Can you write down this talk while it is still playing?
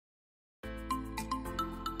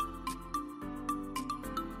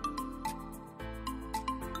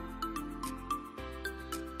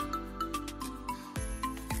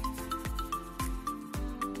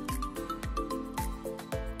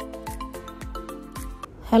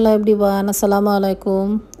Hello everyone, আসসালামু আলাইকুম।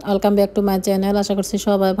 Welcome back to my channel. আশা করছি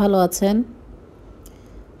সবাই ভালো আছেন।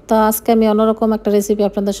 তো আজকে আমি অন্যরকম একটা রেসিপি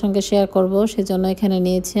আপনাদের সঙ্গে শেয়ার করব। সেজন্য এখানে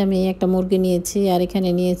নিয়েছি আমি একটা মুরগি নিয়েছি, আর এখানে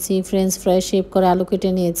নিয়েছি ফ্রেঞ্চ ফ্রাই শেপ করে আলু কেটে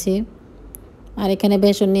নিয়েছি, আর এখানে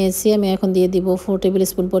বেসন নিয়েছি। আমি এখন দিয়ে দিব 4 টেবিল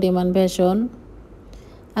স্পুন পরিমাণ বেসন।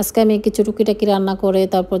 আজকে আমি কিছু টুকিটাকি রান্না করে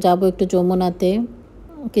তারপর যাব একটু যমুনাতে,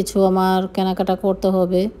 কিছু আমার কেনাকাটা করতে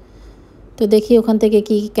হবে। তো দেখি ওখান থেকে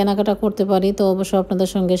কি কেনাকাটা করতে পারি, তো অবশ্যই আপনাদের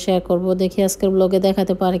সঙ্গে শেয়ার করব। দেখি আজকের ব্লগে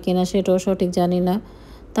দেখাতে পারি কিনা সেটাও সঠিক জানি না।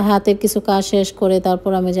 তা হাতের কিছু কাজ শেষ করে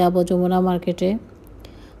তারপর আমি যাব যমুনা মার্কেটে।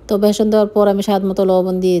 তো বেসন দেওয়ার পর আমি স্বাদ মতো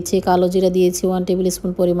লবণ দিয়েছি, কালো জিরা দিয়েছি 1 টেবিল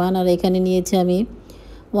স্পুন পরিমাণ, আর এখানে নিয়েছি আমি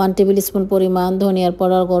 1 টেবিল স্পুন পরিমাণ ধনিয়ার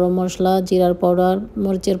পাউডার, গরম মশলা, জিরার পাউডার,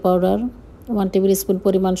 মরিচের পাউডার 1 টেবিল স্পুন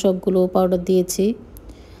পরিমাণ সবগুলো পাউডার দিয়েছি।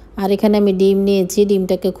 আর এখানে আমি ডিম নিয়েছি,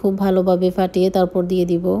 ডিমটাকে খুব ভালোভাবে ফাটিয়ে তারপর দিয়ে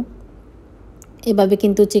দিব। এভাবে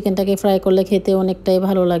কিন্তু চিকেনটাকে ফ্রাই করলে খেতে অনেকটাই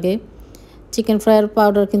ভালো লাগে। চিকেন ফ্রাইয়ের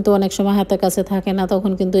পাউডার কিন্তু অনেক সময় হাতের কাছে থাকে না,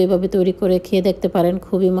 তখন কিন্তু এইভাবে তৈরি করে খেয়ে দেখতে পারেন,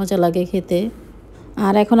 খুবই মজা লাগে খেতে।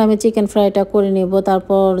 আর এখন আমি চিকেন ফ্রাইটা করে নেব,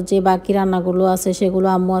 তারপর যে বাকি রান্নাগুলো আছে সেগুলো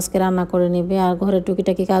আম্মু আজকে রান্না করে নেবে। আর ঘরের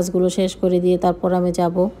টুকিটাকি কাজগুলো শেষ করে দিয়ে তারপর আমি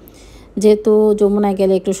যাব, যেহেতু যমুনায়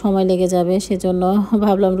গেলে একটু সময় লেগে যাবে, সেজন্য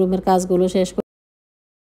ভাবলাম রুমের কাজগুলো শেষ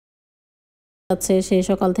আছে। সেই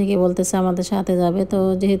সকাল থেকে বলতেছে আমাদের সাথে যাবে, তো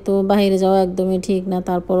যেহেতু বাইরে যাওয়া একদমই ঠিক না,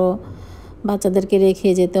 তারপরও বাচ্চাদেরকে রেখে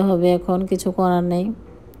যেতে হবে, এখন কিছু করার নেই।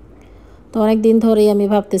 তো অনেক দিন ধরেই আমি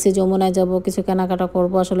ভাবতেছি যমুনায় যাব, কিছু কেনাকাটা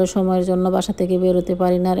করব। আসলে সময়ের জন্য বাসা থেকে বেরোতে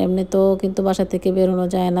পারি না, আর এমনিতেও কিন্তু বাসা থেকে বেরোনো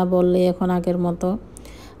যায় না বললেই এখন আগের মতো।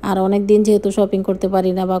 আর অনেক দিন যেহেতু শপিং করতে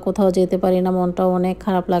পারি না বা কোথাও যেতে পারি না, মনটাও অনেক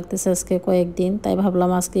খারাপ লাগতেছে আজকে কয়েকদিন। তাই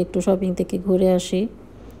ভাবলাম আজকে একটু শপিং থেকে ঘুরে আসি।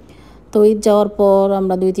 তো ঈদ যাওয়ার পর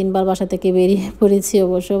আমরা 2-3 বার বাসা থেকে বেরিয়ে পড়েছি।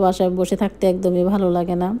 অবশ্য বাসায় বসে থাকতে একদমই ভালো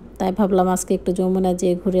লাগে না, তাই ভাবলাম আজকে একটু যমুনা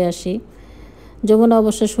যেয়ে ঘুরে আসি। যমুনা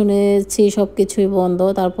অবশ্য শুনেছি সব কিছুই বন্ধ,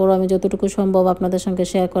 তারপরও আমি যতটুকু সম্ভব আপনাদের সঙ্গে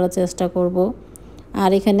শেয়ার করার চেষ্টা করব।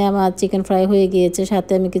 আর এখানে আমার চিকেন ফ্রাই হয়ে গিয়েছে,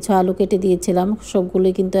 সাথে আমি কিছু আলু কেটে দিয়েছিলাম,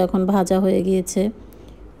 সবগুলোই কিন্তু এখন ভাজা হয়ে গিয়েছে।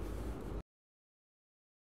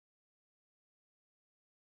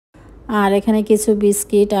 আর এখানে কিছু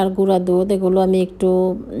বিস্কিট আর গুঁড়া দুধ, এগুলো আমি একটু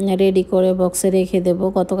রেডি করে বক্সে রেখে দেব।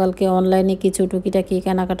 গতকালকে অনলাইনে কিছু টুকিটাকি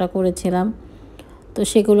কেনাকাটা করেছিলাম, তো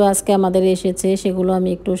সেগুলো আজকে আমাদের এসেছে। সেগুলো আমি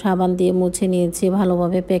একটু সাবান দিয়ে মুছে নিয়েছি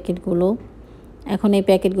ভালোভাবে প্যাকেটগুলো। এখন এই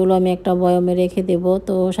প্যাকেটগুলো আমি একটা বয়মে রেখে দেব।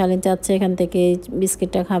 তো শালীন চাচ্ছে এখান থেকে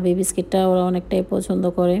বিস্কিটটা খাবে, বিস্কিটটা ওরা অনেকটাই পছন্দ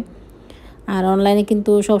করে। আর অনলাইনে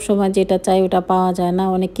কিন্তু সবসময় যেটা চাই ওটা পাওয়া যায় না,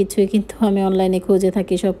 অনেক কিছুই কিন্তু আমি অনলাইনে খুঁজে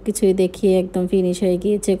থাকি, সব কিছুই দেখিয়ে একদম ফিনিশ হয়ে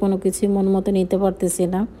গিয়েছে, কোনো কিছুই মন মতো নিতে পারতেছি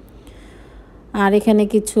না। আর এখানে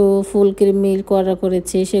কিছু ফুল ক্রিম মিল্ক অর্ডার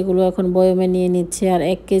করেছি, সেগুলো এখন বয়মে নিয়ে নিচ্ছে। আর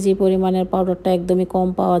 1 কেজি পরিমাণের পাউডারটা একদমই কম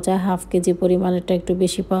পাওয়া যায়, হাফ কেজি পরিমাণেরটা একটু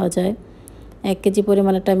বেশি পাওয়া যায়। 1 কেজি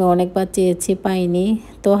পরিমাণেরটা আমি অনেকবার চেয়েছি, পাইনি।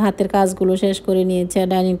 তো হাতের কাজগুলো শেষ করে নিয়েছি, আর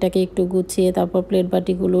ডাইনিংটাকে একটু গুছিয়ে তারপর প্লেট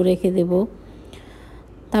বাটিগুলো রেখে দেব।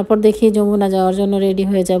 তারপর দেখি যমুনা যাওয়ার জন্য রেডি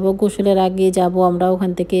হয়ে যাব। গোসলের আগে যাব আমরা,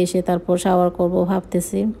 ওখান থেকে এসে তারপর শাওয়ার করব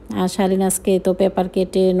ভাবতেছি। আর শালীন আজকে তো পেপার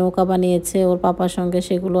কেটে নৌকা বানিয়েছে ওর পাপার সঙ্গে,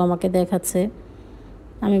 সেগুলো আমাকে দেখাচ্ছে।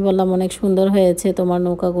 আমি বললাম অনেক সুন্দর হয়েছে তোমার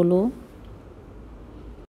নৌকাগুলো।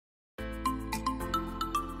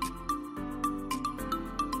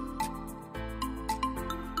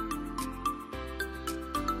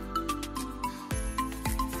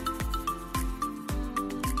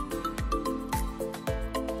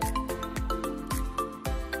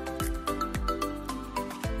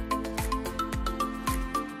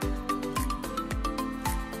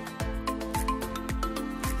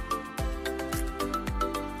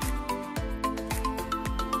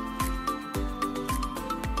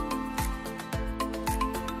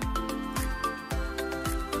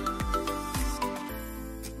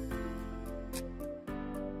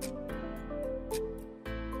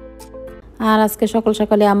 আর আজকে সকাল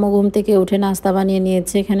সকালে আম্মু ঘুম থেকে উঠে নাস্তা বানিয়ে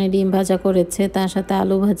নিয়েছে। এখানে ডিম ভাজা করেছে, তার সাথে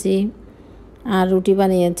আলু ভাজি আর রুটি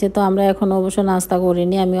বানিয়েছে। তো আমরা এখন অবশ্য নাস্তা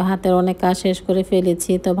করিনি, আমিও হাতের অনেক কাজ শেষ করে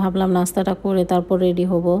ফেলেছি। তো ভাবলাম নাস্তাটা করে তারপর রেডি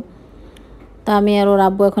হব। তা আমি আর ওর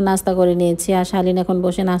আব্বু এখন নাস্তা করে নিয়েছি, আর শালীন এখন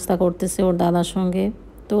বসে নাস্তা করতেছে ওর দাদার সঙ্গে।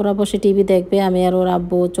 তো ওরা বসে টিভি দেখবে, আমি আর ওর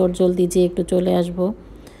আব্বু জলদি যেয়ে একটু চলে আসবো।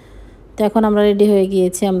 তো এখন আমরা রেডি হয়ে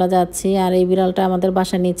গিয়েছি, আমরা যাচ্ছি। আর এই বিড়ালটা আমাদের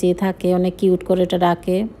বাসার নিচেই থাকে, অনেক কিউট করে এটা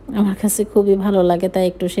ডাকে, আমার কাছে খুবই ভালো লাগে, তাই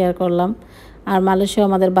একটু শেয়ার করলাম। আর মালয়েশিয়া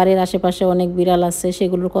আমাদের বাড়ির আশেপাশে অনেক বিড়াল আছে,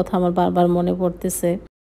 সেগুলোর কথা আমার বারবার মনে পড়তেছে।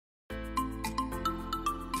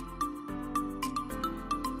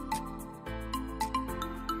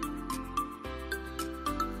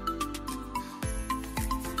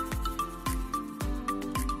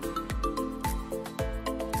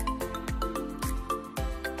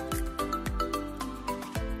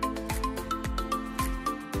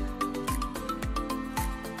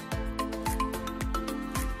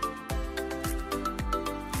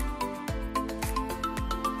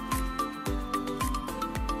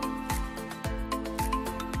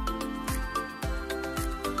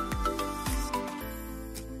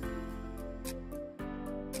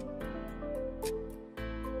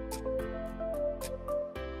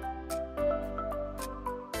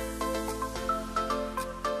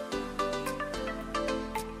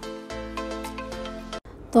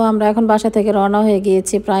 তো আমরা এখন বাসা থেকে রওনা হয়ে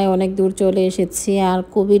গিয়েছি, প্রায় অনেক দূর চলে এসেছি। আর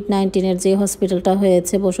কোভিড-19 যে হসপিটালটা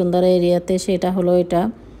হয়েছে বসুন্ধরা এরিয়াতে, সেটা হলো এটা।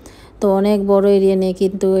 তো অনেক বড় এরিয়া নিয়ে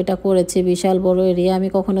কিন্তু এটা করেছে, বিশাল বড় এরিয়া। আমি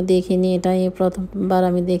কখনো দেখিনি, এটা এই প্রথমবার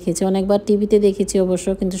আমি দেখেছি। অনেকবার টিভিতে দেখেছি অবশ্য,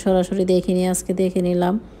 কিন্তু সরাসরি দেখিনি, আজকে দেখে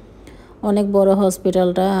নিলাম। অনেক বড়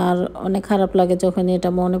হসপিটালটা, আর অনেক খারাপ লাগে যখন এটা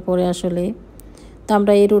মনে পড়ে আসলে। তো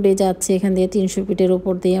আমরা এই রোডে যাচ্ছি, এখান দিয়ে 300 ফিটের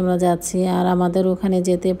উপর দিয়ে আমরা যাচ্ছি, আর আমাদের ওখানে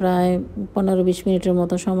যেতে প্রায় 15-20 মিনিটের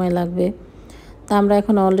মতো সময় লাগবে। তা আমরা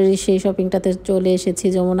এখন অলরেডি সেই শপিংটাতে চলে এসেছি,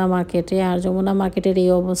 যমুনা মার্কেটে। আর যমুনা মার্কেটের এই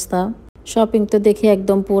অবস্থা, শপিং তো দেখে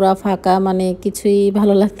একদম পুরা ফাঁকা, মানে কিছুই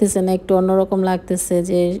ভালো লাগতেছে না, একটু অন্যরকম লাগতেছে।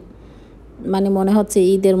 যে মানে মনে হচ্ছে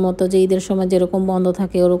ঈদের মতো, যে ঈদের সময় যেরকম বন্ধ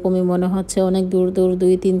থাকে ওরকমই মনে হচ্ছে। অনেক দূর দূর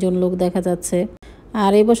 2-3 জন লোক দেখা যাচ্ছে।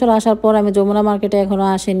 আর এই বছর আসার পর আমি যমুনা মার্কেটে এখনও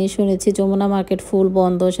আসেনি, শুনেছি যমুনা মার্কেট ফুল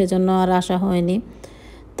বন্ধ, সেজন্য আর আসা হয়নি।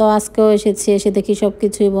 তো আজকেও এসেছি, এসে দেখি সব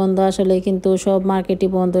কিছুই বন্ধ আসলে, কিন্তু সব মার্কেটই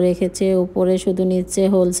বন্ধ রেখেছে, উপরে শুধু নিচে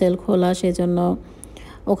হোলসেল খোলা। সেজন্য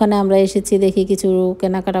ওখানে আমরা এসেছি, দেখি কিছু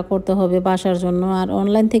কেনাকাটা করতে হবে বাসার জন্য। আর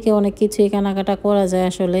অনলাইন থেকে অনেক কিছুই কেনাকাটা করা যায়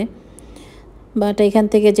আসলে, বাট এখান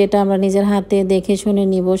থেকে যেটা আমরা নিজের হাতে দেখে শুনে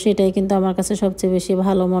নিব, সেটাই কিন্তু আমার কাছে সবচেয়ে বেশি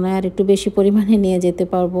ভালো মনে হয়। আর একটু বেশি পরিমাণে নিয়ে যেতে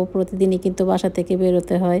পারবো, প্রতিদিনই কিন্তু বাসা থেকে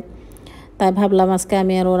বেরোতে হয়। তাই ভাবলাম আজকে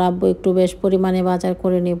আমি আর ওর আব্বু একটু বেশ পরিমাণে বাজার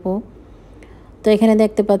করে নেব। তো এখানে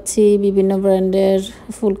দেখতে পাচ্ছি বিভিন্ন ব্র্যান্ডের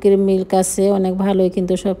ফুলক্রিম মিল্ক আছে, অনেক ভালোই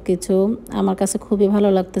কিন্তু সব কিছু। আমার কাছে খুবই ভালো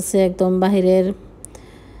লাগতেছে, একদম বাহিরের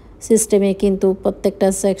সিস্টেমে কিন্তু প্রত্যেকটা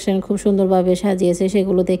সেকশন খুব সুন্দরভাবে সাজিয়েছে,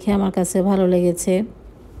 সেগুলো দেখে আমার কাছে ভালো লেগেছে।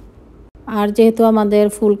 আর যেহেতু আমাদের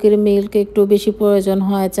ফুলক্রিম মিল্ক একটু বেশি প্রয়োজন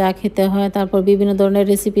হয়, চা খেতে হয়, তারপর বিভিন্ন ধরনের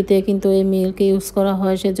রেসিপিতে কিন্তু এই মিল্ক ইউজ করা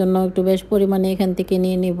হয়, সেজন্য একটু বেশ পরিমাণে এখান থেকে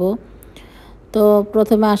নিয়ে নিব। তো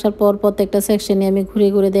প্রথমে আসার পর প্রত্যেকটা সেকশনে আমি ঘুরে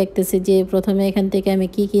ঘুরে দেখতেছি যে প্রথমে এখান থেকে আমি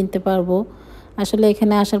কি কিনতে পারবো। আসলে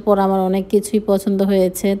এখানে আসার পর আমার অনেক কিছুই পছন্দ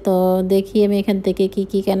হয়েছে, তো দেখি আমি এখান থেকে কি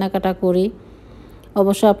কি কেনাকাটা করি।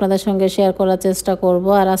 অবশ্যই আপনাদের সঙ্গে শেয়ার করার চেষ্টা করব।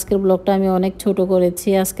 আর আজকের ব্লগটা আমি অনেক ছোট করেছি,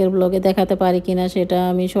 আজকের ব্লগে দেখাতে পারি কিনা সেটা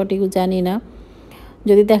আমি সঠিক জানি না।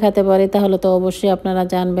 যদি দেখাতে পারি তাহলে তো অবশ্যই আপনারা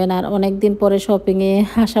জানবেন। আর অনেক দিন পরে শপিংয়ে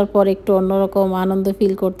আসার পর একটু অন্যরকম আনন্দ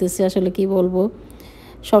ফিল করতেছি, আসলে কি বলবো।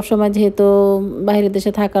 সবসময় যেহেতু বাইরের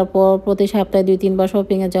দেশে থাকার পর প্রতি সপ্তাহে 2-3 বার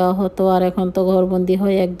শপিংয়ে যাওয়া হতো, আর এখন তো ঘরবন্দি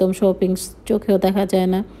হয়ে একদম শপিং চোখেও দেখা যায়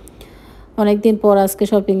না। অনেক দিন পর আজকে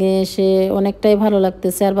শপিংয়ে এসে অনেকটাই ভালো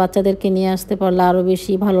লাগতেছে, আর বাচ্চাদেরকে নিয়ে আসতে পারলে আরও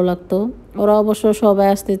বেশি ভালো লাগতো। ওরা অবশ্য সবাই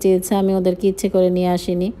আসতে চেয়েছে, আমি ওদেরকে ইচ্ছে করে নিয়ে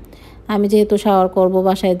আসিনি। আমি যেহেতু শাওয়ার করব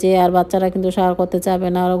বাসায় যেয়ে, আর বাচ্চারা কিন্তু শাওয়ার করতে চাবে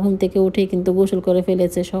না, ওরা ঘুম থেকে উঠেই কিন্তু গোসল করে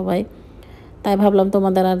ফেলেছে সবাই। তাই ভাবলাম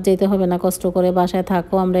তোমাদের আর যেতে হবে না, কষ্ট করে বাসায়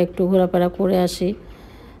থাকো, আমরা একটু ঘোরাফেরা করে আসি।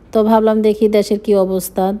 তো ভাবলাম দেখি দেশের কি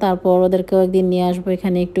অবস্থা, তারপর ওদেরকেও একদিন নিয়ে আসবো,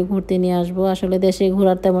 এখানে একটু ঘুরতে নিয়ে আসবো। আসলে দেশে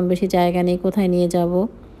ঘোরার তেমন বেশি জায়গা নেই, কোথায় নিয়ে যাব।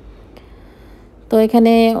 তো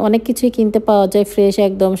এখানে অনেক কিছুই কিনতে পাওয়া যায়, ফ্রেশ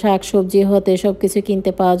একদম শাক সবজি হতে সব কিছু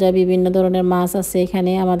কিনতে পাওয়া যায়। বিভিন্ন ধরনের মাছ আছে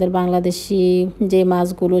এখানে, আমাদের বাংলাদেশি যে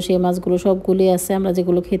মাছগুলো, সেই মাছগুলো সবগুলোই আছে, আমরা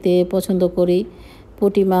যেগুলো খেতে পছন্দ করি।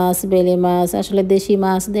 পুঁটি মাছ, বেলে মাছ, আসলে দেশি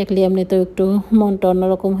মাছ দেখলে এমনি তো একটু মনটা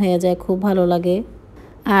অন্যরকম হয়ে যায়, খুব ভালো লাগে।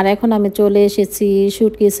 আর এখন আমি চলে এসেছি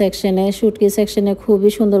শুটকি সেকশনে। শুটকি সেকশনে খুবই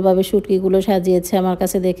সুন্দরভাবে শুটকিগুলো সাজিয়েছে, আমার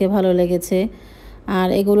কাছে দেখে ভালো লেগেছে। আর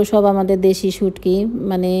এগুলো সব আমাদের দেশি শুটকি,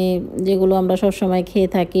 মানে যেগুলো আমরা সবসময় খেয়ে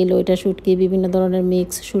থাকি, লইটা শুটকি, বিভিন্ন ধরনের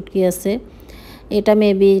মিক্স শুটকি আছে। এটা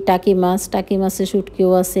মেবি টাকি মাছ, টাকি মাছের শুটকিও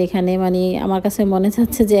আছে এখানে। মানে আমার কাছে মনে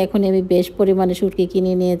যাচ্ছে যে এখন আমি বেশ পরিমাণে শুটকি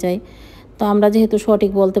কিনে নিয়ে যাই। তো আমরা যেহেতু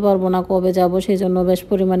সঠিক বলতে পারবো না কবে যাব, সেই জন্য বেশ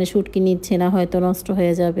পরিমাণে শুটকি নিচ্ছি না, হয়তো নষ্ট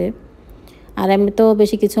হয়ে যাবে। আর এমনিতেও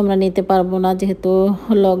বেশি কিছু আমরা নিতে পারবো না, যেহেতু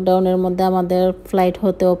লকডাউনের মধ্যে আমাদের ফ্লাইট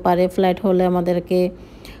হতেও পারে। ফ্লাইট হলে আমাদেরকে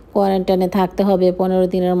কোয়ারেন্টাইনে থাকতে হবে 15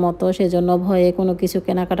 দিনের মতো, সেজন্য ভয়ে কোনো কিছু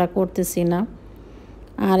কেনাকাটা করতেছি না।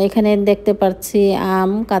 আর এখানে দেখতে পাচ্ছি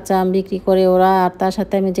আম, কাঁচা আম বিক্রি করে ওরা। আর তার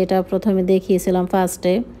সাথে আমি যেটা প্রথমে দেখিয়েছিলাম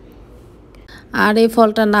ফার্স্টে, আর এই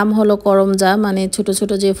ফলটার নাম হলো করমজা, মানে ছোট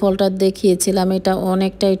ছোট যে ফলটা দেখিয়েছিলাম, এটা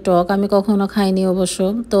অনেকটাই টক, আমি কখনো খাইনি অবশ্য।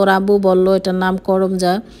 তো ওর আব্বু বললো এটার নাম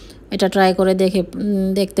করমজা, এটা ট্রাই করে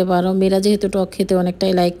দেখতে পারো। মেয়েরা যেহেতু টক খেতে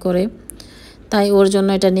অনেকটাই লাইক করে, তাই ওর জন্য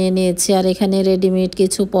এটা নিয়ে নিয়েছি। আর এখানে রেডিমেড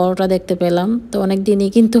কিছু পরোটা দেখতে পেলাম, তো অনেক দিনই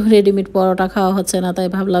কিন্তু রেডিমেড পরোটা খাওয়া হচ্ছে না, তাই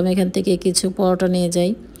ভাবলাম এখান থেকে কিছু পরোটা নিয়ে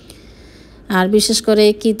যাই। আর বিশেষ করে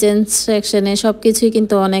কিচেন সেকশনে সব কিছুই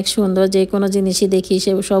কিন্তু অনেক সুন্দর, যে কোনো জিনিসই দেখি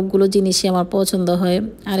সে সবগুলো জিনিসই আমার পছন্দ হয়।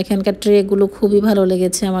 আর এখানকার ট্রেগুলো খুবই ভালো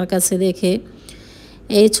লেগেছে আমার কাছে দেখে।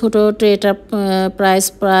 এই ছোট ট্রেটার প্রাইস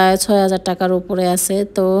প্রায় 6,000 টাকার উপরে আছে।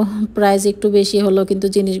 তো প্রাইস একটু বেশি হলো, কিন্তু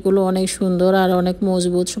জিনিসগুলো অনেক সুন্দর আর অনেক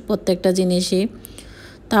মজবুত প্রত্যেকটা জিনিসই।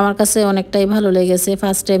 তো আমার কাছে অনেকটাই ভালো লেগেছে।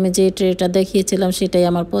 ফার্স্ট টাইমে যে ট্রেটা দেখিয়েছিলাম সেটাই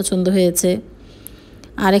আমার পছন্দ হয়েছে।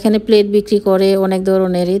 আর এখানে প্লেট বিক্রি করে অনেক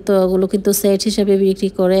ধরনেরই, তো ওগুলো কিন্তু সেট হিসেবে বিক্রি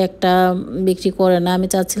করে, একটা বিক্রি করে না। আমি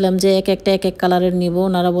চাচ্ছিলাম যে এক একটা এক এক কালারের নিব,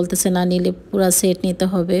 ওনারা বলতেছে না নিলে পুরো সেট নিতে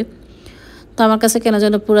হবে। তো আমার কাছে কেন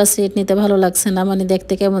যেন পুরো সেট নিতে ভালো লাগছে না, মানে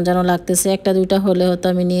দেখতে কেমন যেন লাগতেছে। একটা দুইটা হলে হয়তো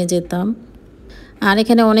আমি নিয়ে যেতাম। আর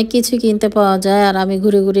এখানে অনেক কিছু কিনতে পাওয়া যায়, আর আমি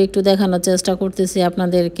ঘুরে ঘুরে একটু দেখানোর চেষ্টা করতেছি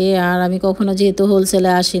আপনাদেরকে। আর আমি কখনো যেহেতু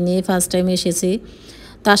হোলসেলে আসিনি, ফার্স্ট টাইম এসেছি,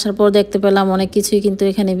 তো আসার পর দেখতে পেলাম অনেক কিছুই কিন্তু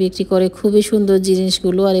এখানে বিক্রি করে, খুবই সুন্দর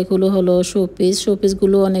জিনিসগুলো। আর এগুলো হলো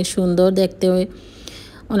শোপিসগুলো অনেক সুন্দর দেখতে,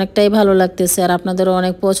 অনেকটাই ভালো লাগতেছে। আর আপনাদেরও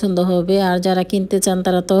অনেক পছন্দ হবে। আর যারা কিনতে চান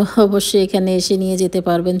তারা তো অবশ্যই এখানে এসে নিয়ে যেতে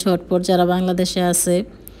পারবেন ঝটপট, যারা বাংলাদেশে আছে।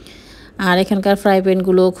 আর এখানকার ফ্রাই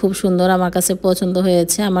প্যানগুলো খুব সুন্দর, আমার কাছে পছন্দ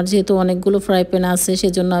হয়েছে। আমার যেহেতু অনেকগুলো ফ্রাই প্যান আছে,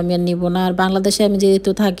 সেজন্য আমি আর নিব না। আর বাংলাদেশে আমি যেহেতু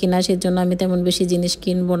থাকি না, সেজন্য আমি তেমন বেশি জিনিস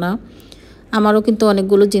কিনবো না। আমারও কিন্তু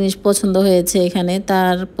অনেকগুলো জিনিস পছন্দ হয়েছে এখানে,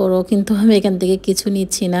 তারপরও কিন্তু আমি এখান থেকে কিছু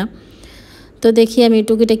নিচ্ছি না। তো দেখি আমি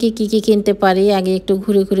টুকিটাকি কী কিনতে পারি, আগে একটু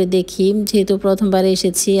ঘুরে ঘুরে দেখি। যেহেতু প্রথমবার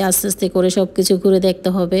এসেছি, আস্তে আস্তে করে সব কিছু ঘুরে দেখতে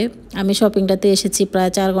হবে। আমি শপিংটাতে এসেছি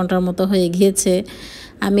প্রায় 4 ঘন্টার মতো হয়ে গিয়েছে।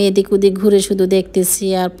 আমি এদিক ওদিক ঘুরে শুধু দেখতেছি,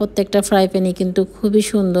 আর প্রত্যেকটা ফ্রাই প্যানই কিন্তু খুবই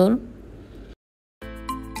সুন্দর।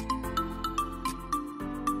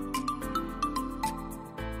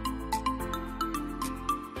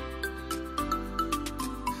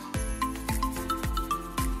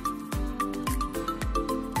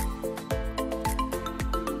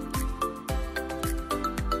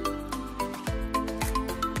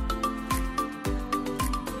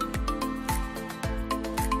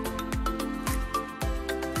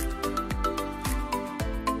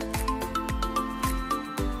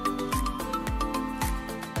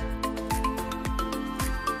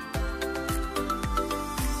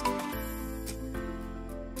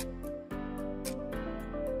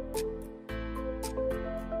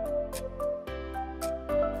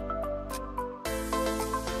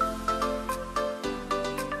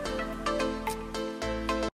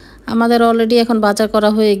 আমাদের অলরেডি এখন বাজার করা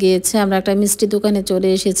হয়ে গিয়েছে, আমরা একটা মিষ্টি দোকানে চলে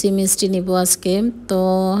এসেছি, মিষ্টি নিব আজকে। তো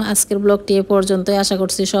আজকের ব্লগটি এ পর্যন্তই, আশা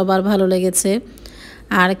করছি সবার ভালো লেগেছে।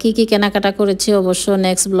 আর কি কেনাকাটা করেছি অবশ্য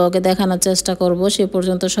নেক্সট ব্লগে দেখানোর চেষ্টা করব। সে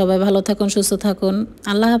পর্যন্ত সবাই ভালো থাকুন, সুস্থ থাকুন।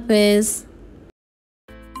 আল্লাহ হাফেজ।